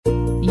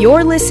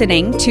You're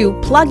listening to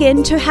Plug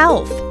Into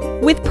Health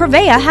with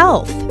Prevea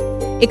Health,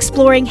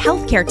 exploring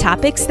healthcare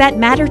topics that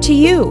matter to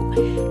you,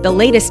 the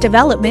latest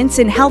developments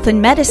in health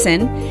and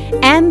medicine,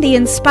 and the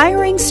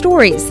inspiring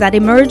stories that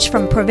emerge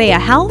from Prevea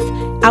Health,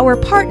 our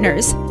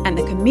partners, and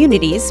the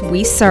communities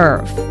we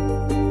serve.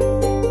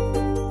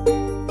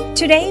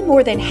 Today,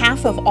 more than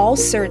half of all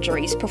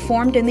surgeries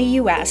performed in the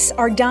U.S.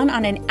 are done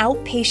on an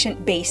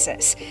outpatient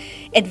basis.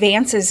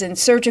 Advances in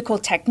surgical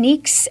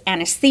techniques,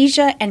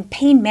 anesthesia, and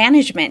pain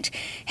management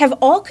have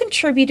all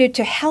contributed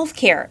to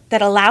healthcare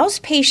that allows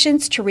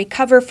patients to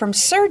recover from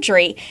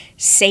surgery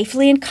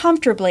safely and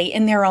comfortably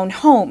in their own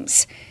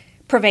homes.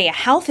 Prevea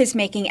Health is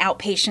making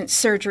outpatient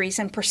surgeries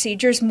and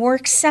procedures more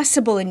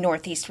accessible in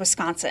Northeast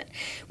Wisconsin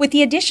with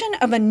the addition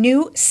of a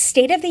new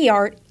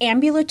state-of-the-art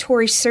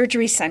ambulatory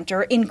surgery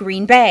center in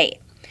Green Bay.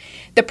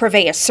 The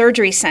Prevea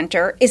Surgery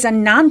Center is a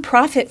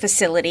nonprofit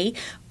facility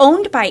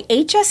owned by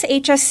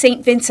HSHS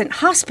St. Vincent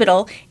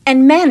Hospital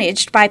and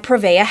managed by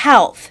Prevea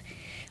Health.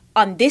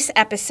 On this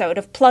episode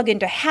of Plug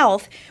Into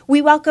Health, we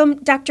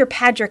welcome Dr.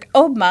 Patrick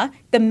Obma,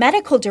 the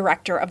medical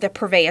director of the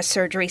Prevea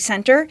Surgery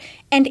Center,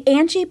 and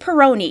Angie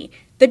Perroni,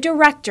 the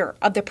director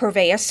of the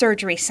Prevea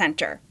Surgery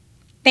Center.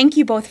 Thank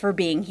you both for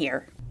being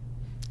here.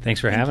 Thanks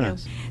for having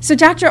us. So,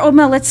 Dr.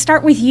 Obma, let's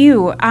start with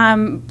you.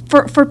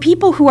 For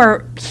people who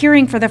are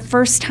hearing for the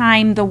first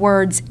time the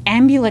words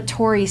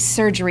Ambulatory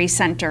Surgery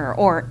Center,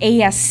 or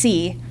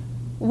ASC,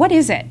 what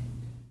is it?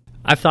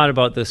 I've thought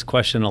about this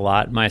question a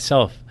lot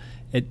myself.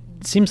 It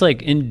seems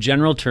like, in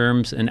general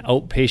terms, an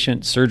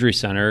outpatient surgery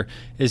center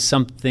is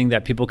something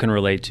that people can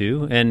relate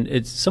to, and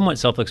it's somewhat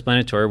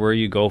self-explanatory where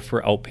you go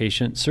for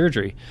outpatient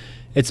surgery.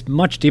 It's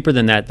much deeper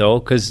than that, though,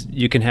 because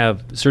you can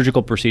have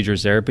surgical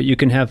procedures there, but you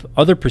can have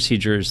other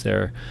procedures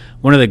there.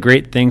 One of the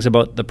great things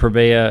about the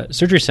Prevea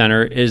Surgery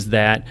Center is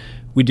that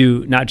we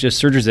do not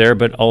just surgeries there,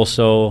 but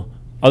also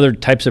other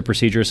types of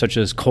procedures such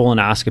as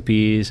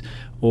colonoscopies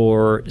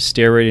or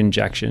steroid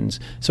injections.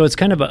 So it's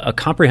kind of a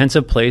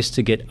comprehensive place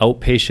to get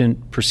outpatient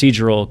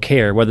procedural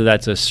care, whether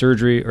that's a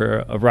surgery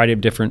or a variety of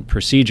different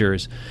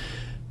procedures.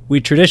 We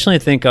traditionally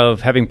think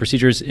of having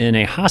procedures in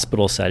a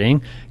hospital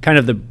setting, kind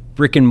of the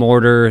brick and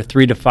mortar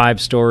 3 to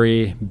 5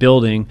 story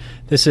building.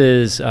 This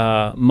is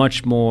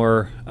much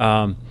more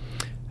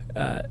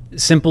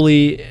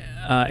simply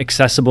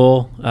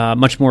accessible,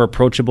 much more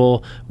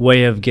approachable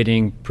way of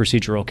getting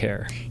procedural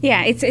care.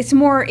 Yeah, it's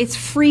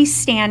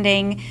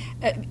freestanding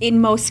in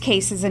most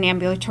cases, an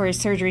ambulatory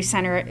surgery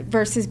center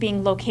versus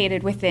being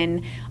located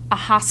within a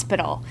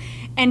hospital.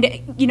 And,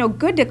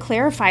 good to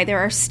clarify, there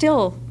are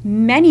still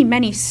many,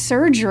 many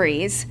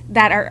surgeries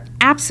that are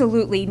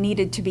absolutely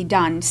needed to be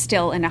done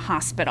still in a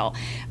hospital.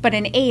 But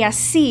an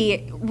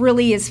ASC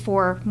really is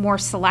for more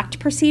select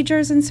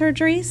procedures and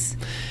surgeries?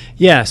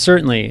 Yeah,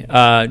 certainly.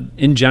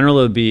 In general,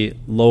 it would be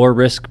lower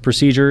risk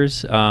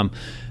procedures.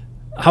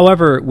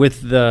 However,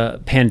 with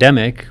the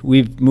pandemic,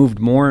 we've moved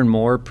more and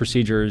more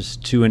procedures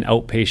to an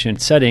outpatient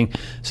setting.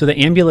 So the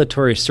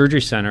ambulatory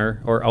surgery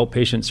center or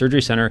outpatient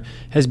surgery center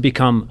has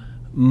become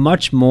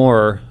much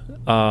more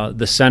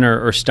the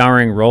center or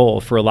starring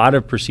role for a lot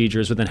of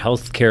procedures within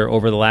healthcare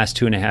over the last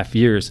 2.5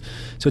 years.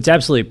 So it's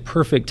absolutely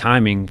perfect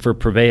timing for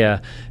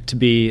Prevea to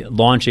be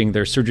launching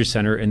their surgery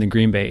center in the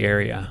Green Bay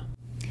area.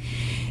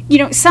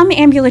 Some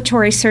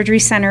ambulatory surgery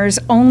centers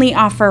only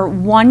offer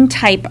one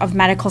type of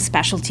medical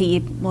specialty,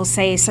 we'll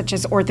say, such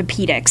as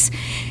orthopedics.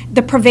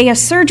 The Prevea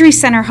Surgery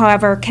Center,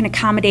 however, can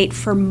accommodate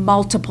for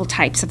multiple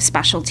types of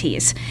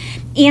specialties.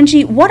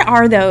 Angie, what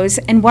are those,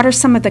 and what are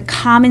some of the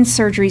common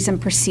surgeries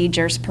and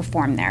procedures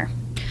performed there?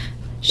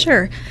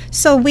 Sure.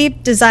 So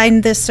we've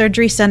designed this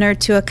surgery center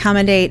to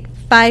accommodate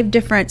 5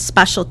 different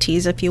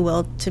specialties, if you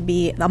will, to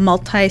be a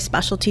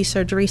multi-specialty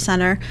surgery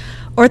center.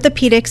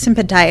 Orthopedics and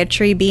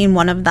podiatry being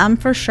one of them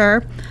for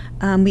sure.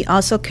 We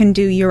also can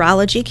do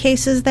urology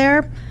cases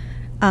there.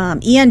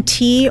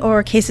 ENT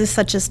or cases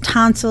such as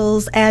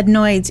tonsils,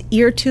 adenoids,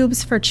 ear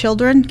tubes for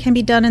children can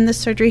be done in the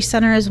surgery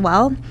center as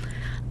well.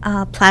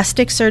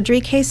 Plastic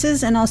surgery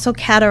cases and also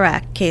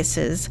cataract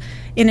cases,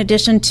 in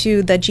addition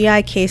to the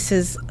GI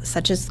cases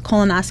such as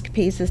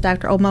colonoscopies, as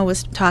Dr. Obma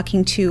was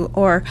talking to,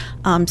 or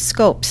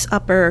scopes,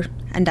 upper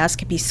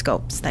endoscopy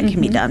scopes that can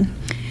be done.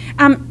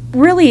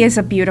 Really is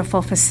a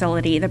beautiful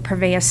facility, the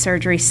Prevea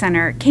Surgery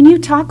Center. Can you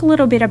talk a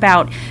little bit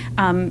about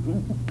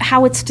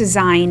how it's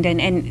designed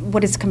and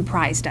what it's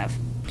comprised of?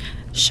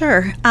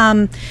 Sure.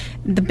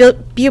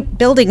 The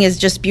building is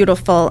just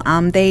beautiful.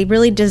 They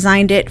really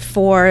designed it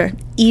for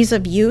ease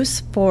of use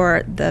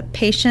for the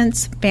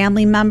patients,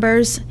 family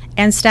members,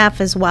 and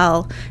staff as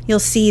well. You'll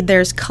see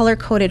there's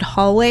color-coded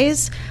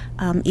hallways.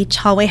 Each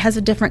hallway has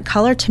a different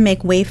color to make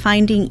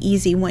wayfinding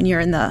easy when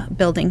you're in the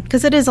building,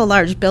 because it is a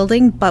large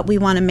building, but we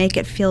want to make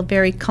it feel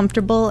very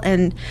comfortable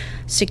and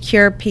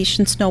secure.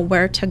 Patients know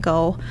where to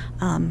go,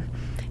 and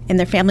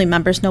their family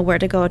members know where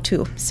to go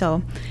too.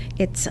 So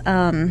it's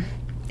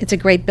a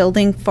great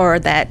building for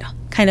that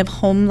kind of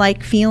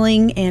home-like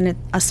feeling in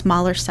a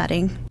smaller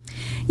setting.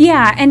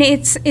 Yeah, and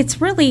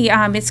it's really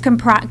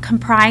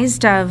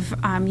comprised of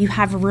you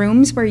have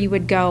rooms where you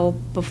would go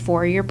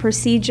before your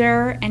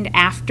procedure and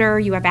after.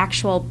 You have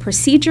actual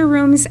procedure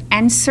rooms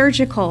and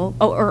surgical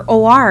or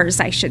ORs,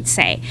 I should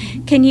say.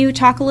 Can you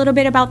talk a little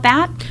bit about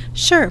that?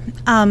 Sure.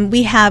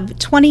 We have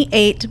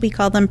 28, we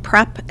call them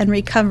prep and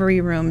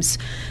recovery rooms.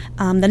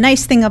 The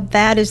nice thing of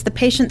that is the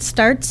patient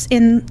starts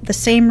in the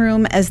same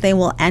room as they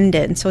will end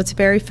in, so it's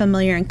very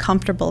familiar and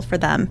comfortable for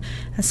them.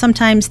 And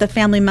sometimes the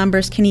family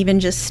members can even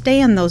just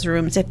stay in those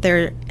rooms if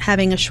they're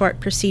having a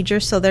short procedure,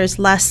 so there's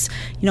less,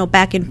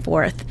 back and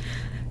forth.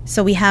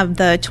 So we have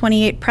the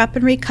 28 prep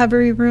and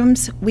recovery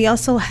rooms. We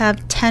also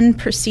have 10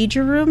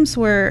 procedure rooms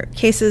where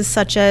cases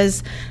such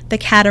as the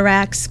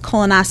cataracts,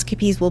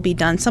 colonoscopies will be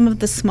done. Some of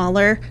the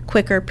smaller,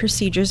 quicker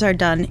procedures are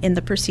done in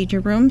the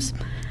procedure rooms.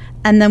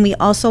 And then we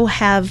also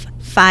have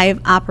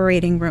 5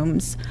 operating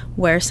rooms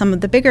where some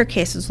of the bigger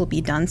cases will be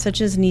done,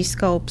 such as knee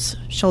scopes,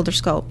 shoulder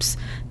scopes,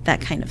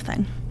 that kind of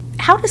thing.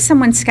 How does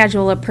someone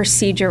schedule a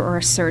procedure or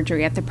a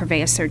surgery at the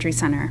Prevea Surgery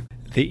Center?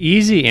 The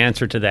easy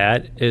answer to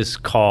that is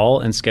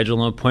call and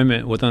schedule an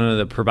appointment with one of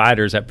the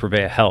providers at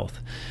Prevea Health.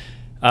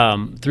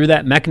 Through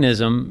that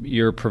mechanism,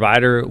 your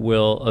provider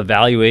will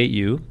evaluate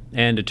you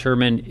and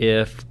determine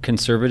if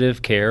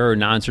conservative care or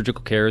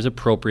non-surgical care is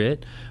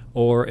appropriate,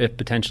 or if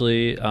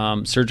potentially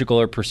surgical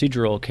or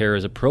procedural care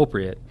is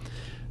appropriate.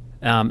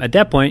 At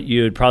that point,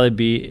 you would probably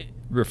be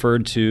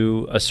referred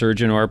to a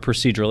surgeon or a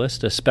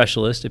proceduralist, a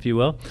specialist, if you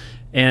will,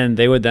 and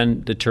they would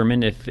then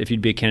determine if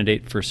you'd be a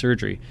candidate for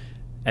surgery.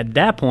 At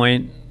that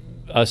point,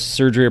 a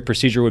surgery or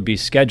procedure would be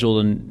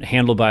scheduled and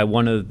handled by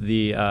one of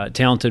the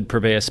talented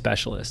Prevea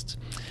specialists.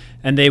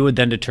 And they would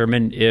then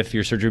determine if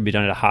your surgery would be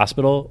done at a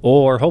hospital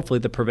or hopefully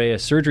the Prevea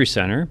Surgery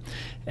Center.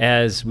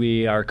 As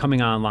we are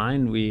coming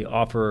online, we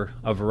offer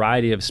a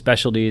variety of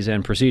specialties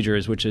and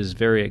procedures, which is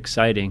very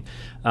exciting.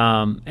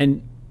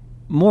 And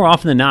more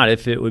often than not,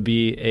 if it would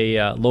be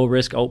a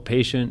low-risk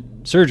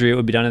outpatient surgery, it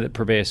would be done at the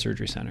Prevea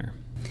Surgery Center.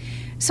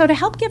 So to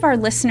help give our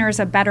listeners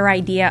a better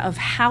idea of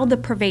how the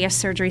Prevea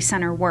Surgery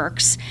Center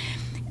works,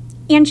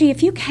 Angie,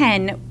 if you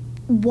can,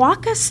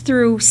 walk us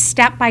through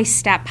step by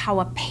step how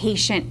a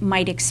patient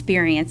might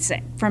experience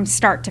it from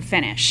start to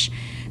finish.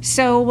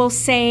 So we'll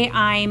say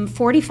I'm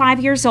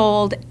 45 years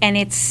old and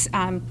it's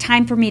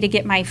time for me to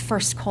get my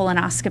first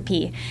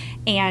colonoscopy.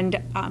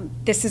 And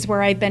this is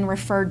where I've been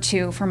referred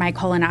to for my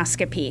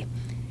colonoscopy.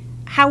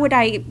 How would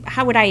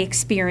I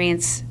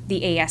experience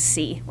the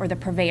ASC or the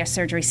Prevea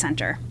Surgery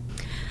Center?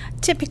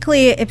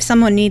 Typically, if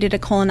someone needed a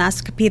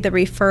colonoscopy, the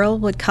referral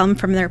would come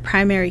from their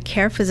primary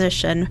care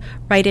physician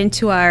right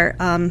into our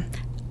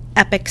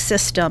Epic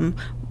system,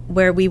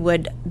 where we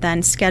would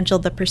then schedule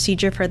the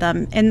procedure for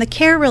them. And the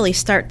care really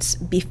starts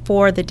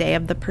before the day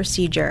of the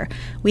procedure.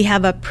 We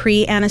have a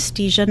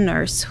pre-anesthesia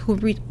nurse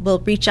who will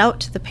reach out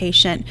to the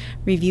patient,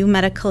 review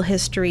medical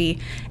history,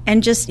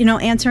 and just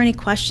answer any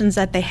questions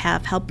that they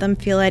have, help them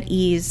feel at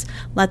ease,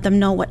 let them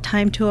know what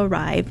time to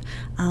arrive,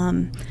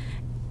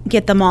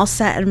 get them all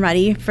set and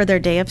ready for their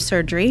day of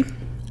surgery.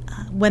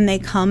 When they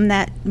come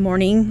that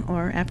morning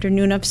or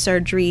afternoon of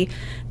surgery,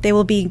 they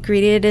will be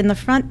greeted in the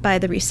front by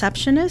the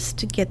receptionist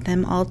to get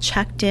them all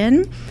checked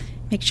in,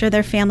 make sure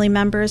their family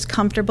member is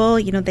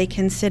comfortable. They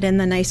can sit in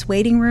the nice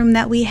waiting room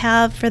that we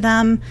have for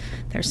them.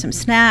 There's some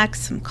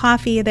snacks, some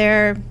coffee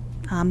there.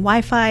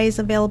 Wi-Fi is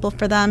available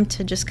for them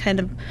to just kind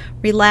of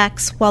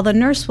relax while the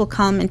nurse will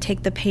come and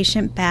take the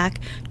patient back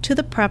to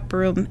the prep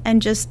room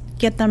and just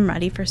get them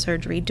ready for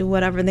surgery, do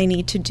whatever they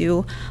need to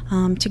do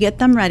to get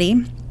them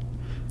ready.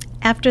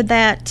 After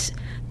that,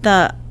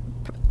 the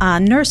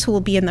nurse who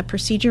will be in the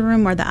procedure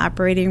room or the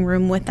operating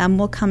room with them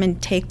will come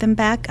and take them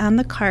back on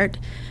the cart,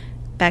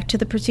 back to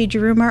the procedure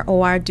room or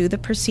OR, do the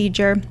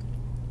procedure,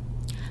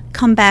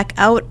 come back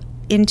out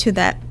into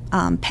that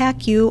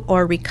PACU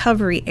or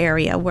recovery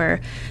area where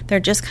they're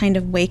just kind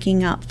of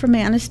waking up from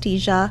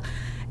anesthesia.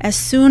 As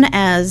soon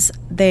as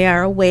they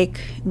are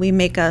awake, we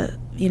make a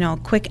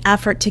quick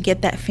effort to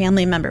get that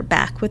family member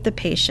back with the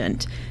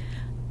patient.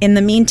 In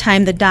the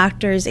meantime, the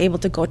doctor is able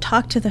to go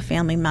talk to the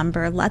family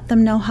member, let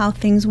them know how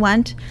things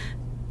went.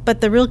 But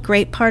the real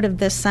great part of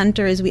this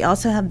center is we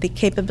also have the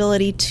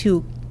capability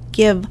to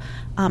give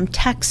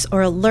texts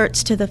or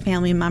alerts to the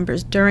family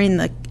members during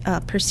the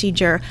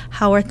procedure.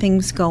 How are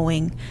things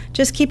going?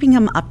 Just keeping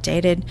them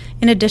updated,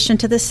 in addition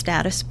to the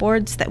status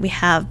boards that we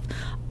have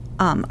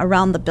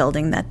around the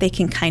building that they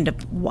can kind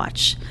of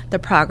watch the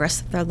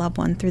progress of their loved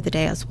one through the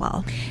day as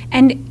well.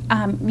 And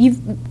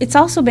it's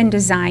also been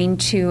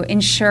designed to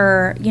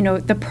ensure,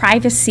 the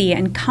privacy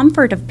and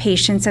comfort of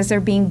patients as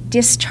they're being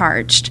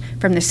discharged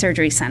from the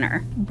surgery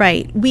center.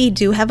 Right. We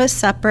do have a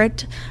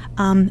separate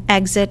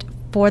exit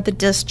for the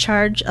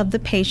discharge of the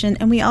patient,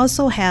 and we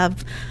also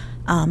have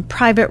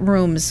private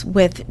rooms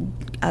with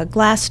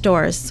glass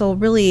doors, so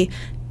really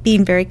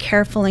being very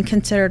careful and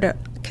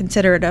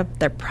considerate of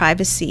their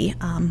privacy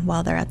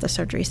while they're at the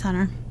surgery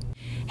center.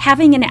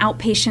 Having an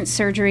outpatient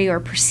surgery or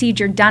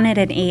procedure done at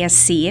an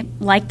ASC,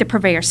 like the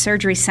Prevea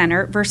Surgery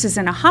Center, versus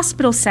in a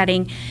hospital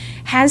setting,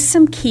 has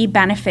some key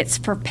benefits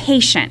for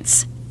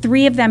patients.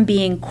 three of them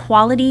being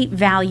quality,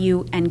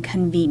 value, and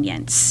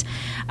convenience.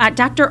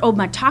 Dr.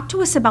 Obma, talk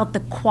to us about the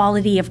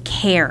quality of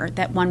care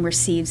that one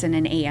receives in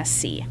an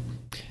ASC.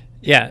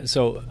 Yeah,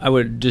 so I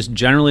would just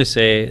generally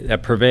say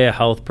that Prevea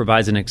Health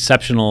provides an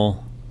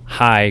exceptional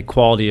high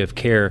quality of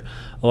care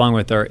along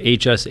with our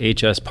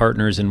HSHS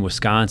partners in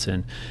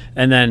Wisconsin.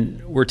 And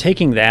then we're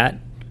taking that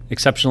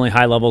exceptionally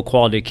high level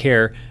quality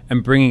care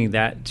and bringing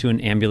that to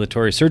an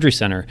ambulatory surgery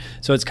center.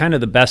 So it's kind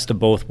of the best of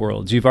both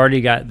worlds. You've already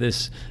got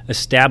this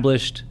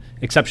established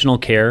exceptional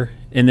care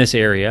in this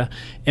area,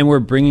 and we're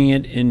bringing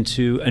it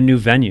into a new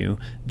venue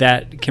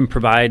that can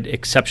provide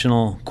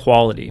exceptional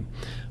quality.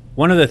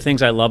 One of the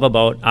things I love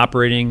about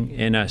operating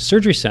in a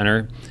surgery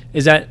center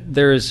is that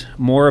there's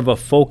more of a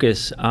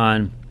focus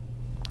on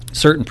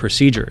certain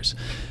procedures.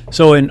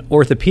 So in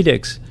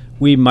orthopedics,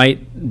 we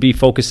might be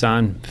focused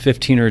on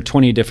 15 or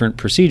 20 different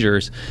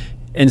procedures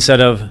instead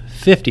of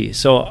 50.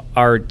 So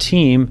our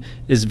team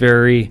is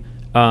very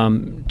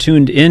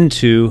tuned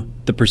into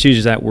the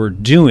procedures that we're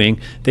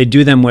doing. They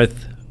do them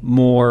with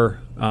more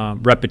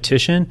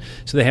repetition,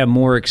 so they have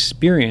more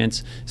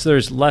experience, so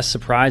there's less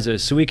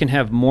surprises. So we can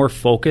have more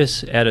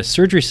focus at a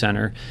surgery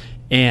center,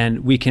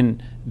 and we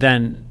can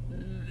then,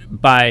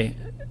 by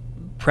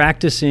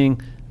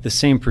practicing the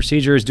same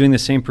procedures, doing the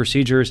same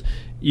procedures,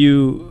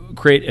 you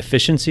create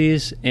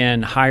efficiencies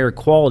and higher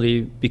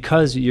quality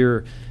because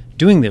you're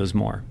doing those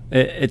more.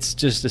 It's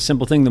just a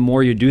simple thing. The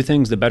more you do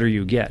things, the better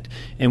you get.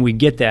 And we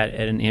get that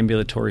at an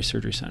ambulatory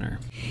surgery center.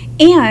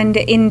 And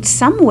in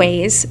some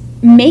ways,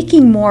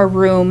 making more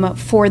room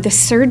for the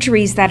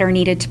surgeries that are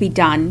needed to be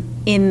done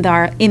in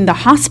the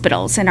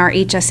hospitals and our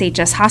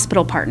HSHS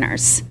hospital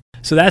partners.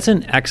 So that's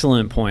an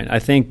excellent point. I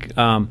think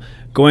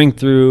going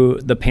through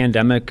the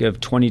pandemic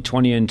of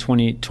 2020 and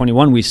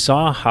 2021, we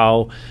saw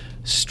how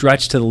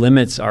stretched to the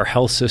limits our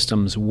health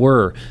systems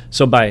were.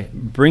 So by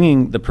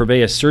bringing the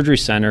Prevea Surgery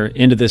Center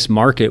into this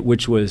market,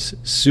 which was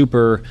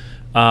super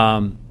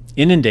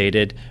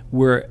inundated,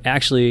 we're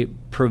actually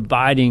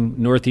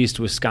providing Northeast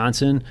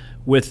Wisconsin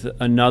with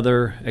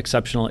another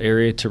exceptional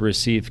area to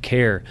receive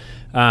care.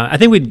 I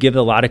think we'd give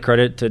a lot of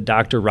credit to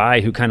Dr.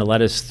 Rye, who kind of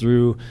led us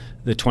through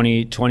the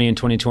 2020 and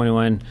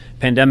 2021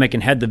 pandemic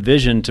and had the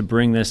vision to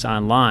bring this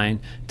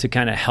online to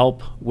kind of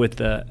help with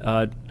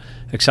the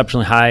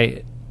exceptionally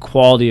high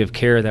quality of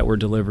care that we're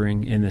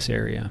delivering in this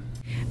area.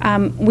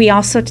 We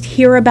also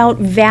hear about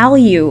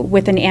value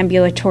with an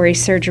ambulatory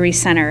surgery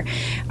center.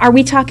 Are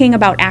we talking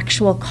about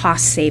actual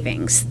cost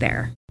savings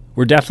there?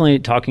 We're definitely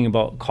talking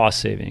about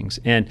cost savings.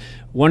 And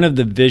one of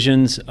the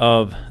visions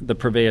of the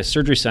Prevea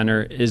Surgery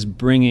Center is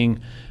bringing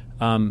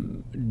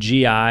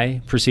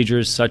GI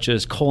procedures such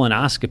as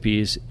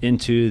colonoscopies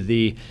into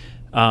the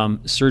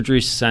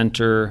surgery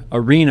center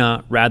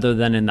arena rather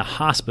than in the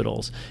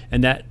hospitals.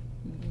 And that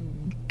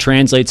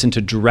translates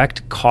into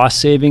direct cost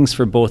savings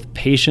for both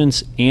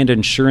patients and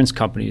insurance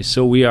companies.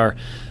 So we are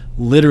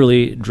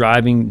literally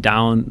driving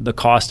down the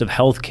cost of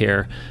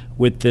healthcare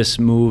with this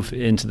move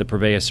into the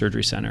Prevea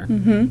Surgery Center.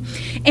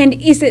 Mm-hmm. And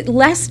is it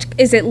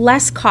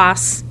less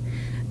costs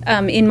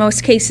in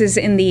most cases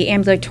in the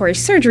ambulatory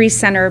surgery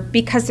center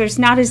because there's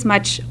not as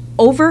much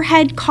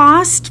overhead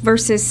cost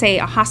versus, say,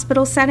 a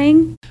hospital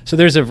setting? So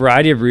there's a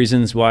variety of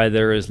reasons why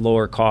there is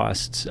lower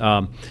costs.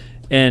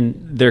 And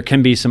there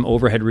can be some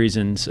overhead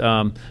reasons.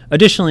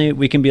 Additionally,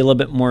 we can be a little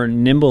bit more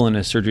nimble in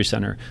a surgery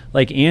center.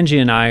 Like Angie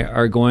and I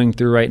are going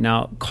through right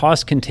now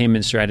cost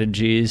containment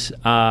strategies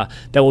that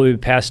will be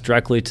passed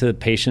directly to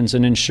patients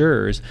and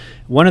insurers.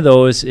 One of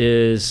those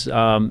is,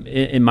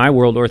 in my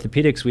world,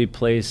 orthopedics, we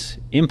place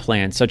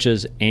implants such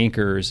as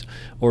anchors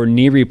or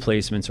knee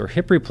replacements or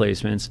hip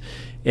replacements.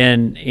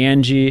 And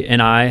Angie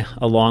and I,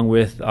 along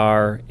with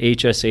our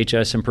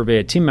HSHS and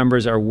Prevea team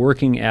members, are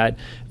working at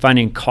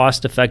finding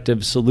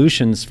cost-effective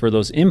solutions for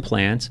those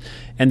implants,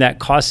 and that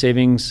cost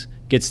savings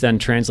gets then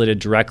translated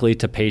directly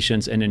to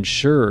patients and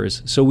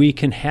insurers. So we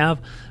can have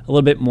a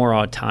little bit more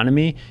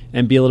autonomy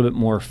and be a little bit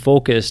more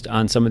focused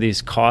on some of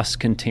these cost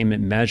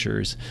containment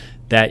measures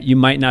that you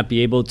might not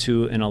be able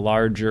to in a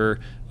larger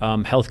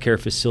healthcare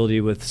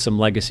facility with some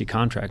legacy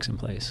contracts in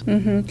place.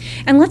 Mm-hmm.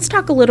 And let's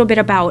talk a little bit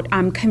about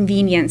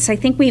convenience. I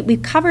think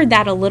we've covered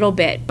that a little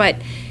bit, but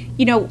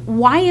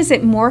why is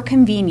it more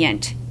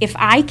convenient if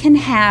I can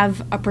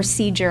have a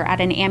procedure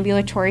at an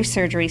ambulatory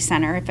surgery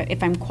center,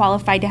 if I'm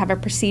qualified to have a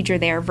procedure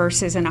there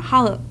versus in a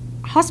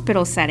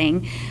hospital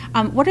setting?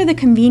 What are the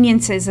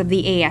conveniences of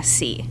the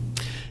ASC?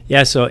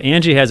 Yeah, so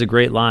Angie has a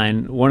great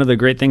line. One of the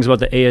great things about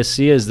the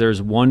ASC is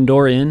there's one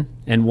door in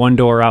and one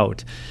door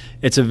out.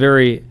 It's a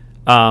very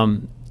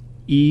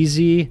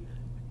easy,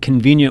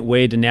 convenient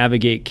way to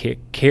navigate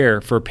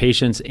care for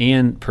patients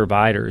and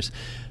providers.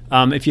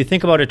 If you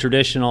think about a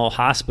traditional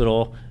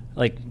hospital,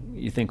 like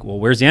you think, well,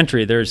 where's the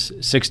entry? There's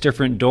 6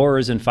 different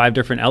doors and 5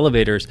 different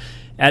elevators.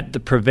 At the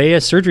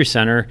Prevea Surgery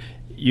Center,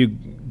 you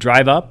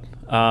drive up,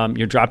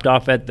 you're dropped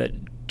off at the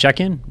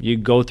check-in, you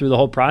go through the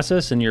whole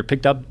process, and you're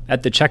picked up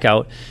at the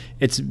checkout.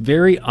 It's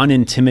very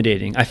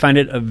unintimidating. I find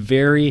it a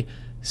very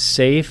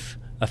safe,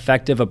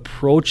 effective,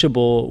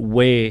 approachable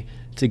way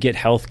to get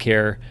health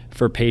care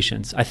for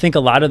patients. I think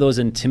a lot of those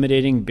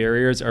intimidating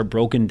barriers are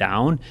broken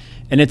down,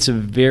 and it's a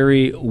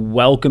very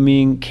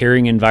welcoming,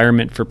 caring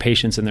environment for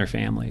patients and their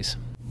families.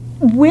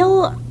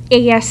 Will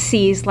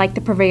ASCs like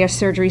the Prevea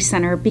Surgery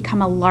Center become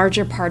a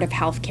larger part of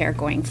healthcare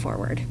going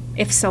forward?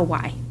 If so,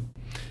 why?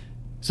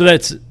 So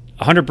that's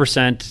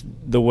 100%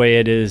 the way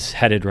it is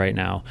headed right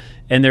now.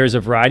 And there's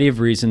a variety of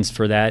reasons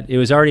for that. It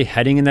was already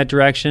heading in that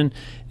direction,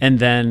 and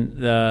then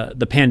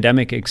the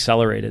pandemic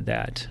accelerated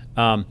that.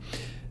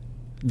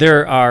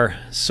 There are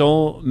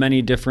so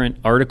many different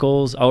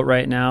articles out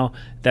right now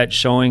that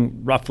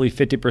showing roughly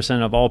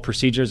 50% of all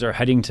procedures are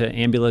heading to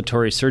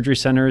ambulatory surgery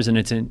centers, and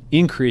it's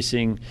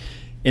increasing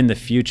in the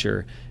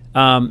future.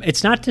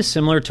 It's not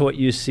dissimilar to what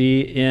you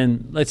see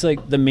in, let's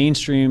like the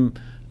mainstream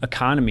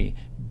economy.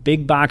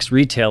 Big box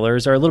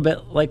retailers are a little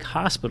bit like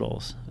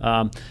hospitals.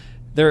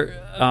 They're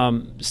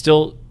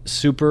still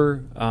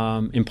super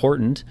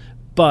important,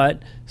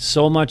 but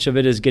so much of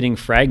it is getting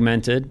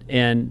fragmented,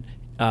 and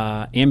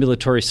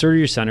ambulatory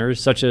surgery centers,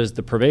 such as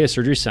the Prevea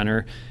Surgery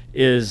Center,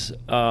 is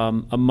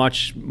a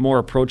much more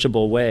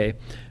approachable way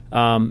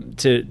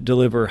to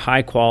deliver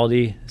high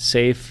quality,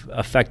 safe,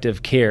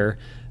 effective care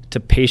to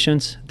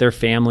patients, their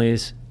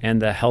families, and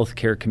the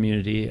healthcare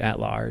community at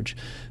large.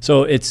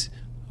 So it's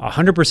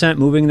 100%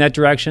 moving in that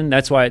direction.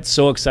 That's why it's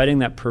so exciting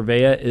that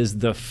Prevea is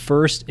the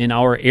first in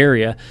our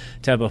area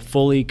to have a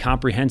fully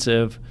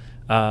comprehensive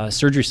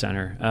surgery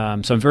center.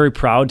 So I'm very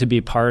proud to be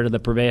part of the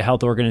Prevea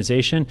Health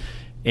Organization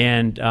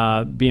and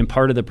being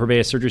part of the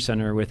Prevea Surgery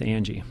Center with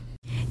Angie.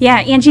 Yeah,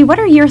 Angie, what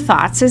are your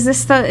thoughts? Is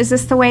this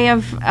the way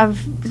of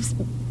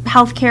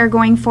healthcare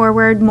going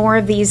forward? More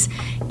of these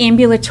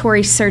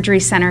ambulatory surgery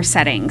center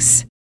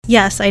settings?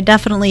 Yes, I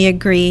definitely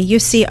agree. You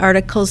see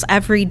articles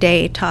every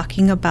day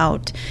talking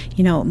about,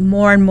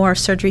 more and more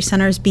surgery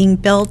centers being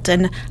built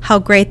and how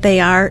great they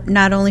are,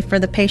 not only for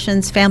the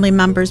patients, family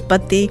members,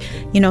 but the,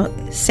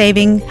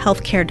 saving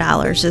healthcare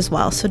dollars as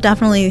well. So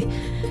definitely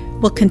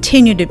will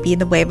continue to be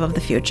the wave of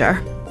the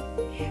future.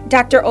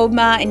 Dr.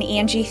 Obma and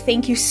Angie,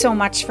 thank you so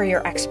much for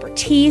your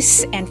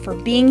expertise and for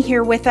being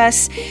here with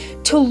us.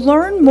 To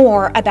learn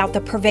more about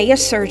the Prevea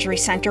Surgery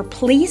Center,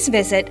 please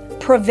visit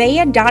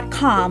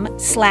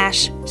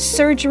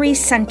prevea.com/surgery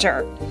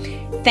center.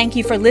 Thank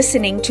you for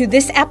listening to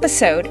this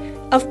episode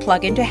of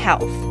Plug Into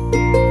Health.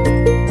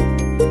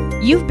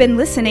 You've been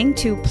listening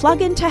to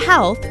Plug Into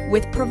Health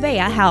with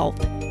Prevea Health.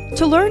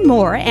 To learn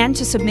more and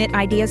to submit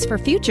ideas for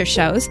future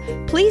shows,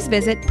 please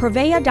visit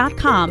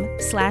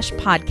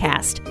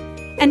prevea.com/podcast.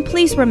 And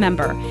please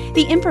remember,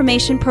 the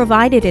information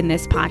provided in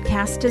this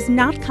podcast does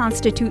not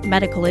constitute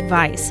medical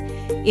advice.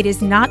 It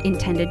is not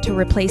intended to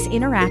replace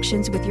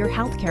interactions with your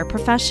healthcare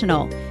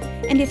professional.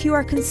 And if you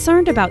are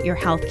concerned about your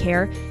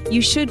healthcare,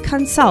 you should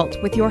consult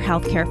with your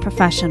healthcare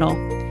professional.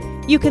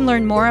 You can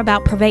learn more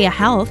about Prevea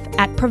Health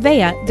at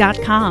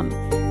prevea.com.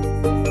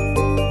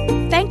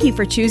 Thank you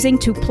for choosing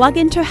to plug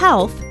into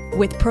health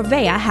with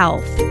Prevea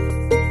Health.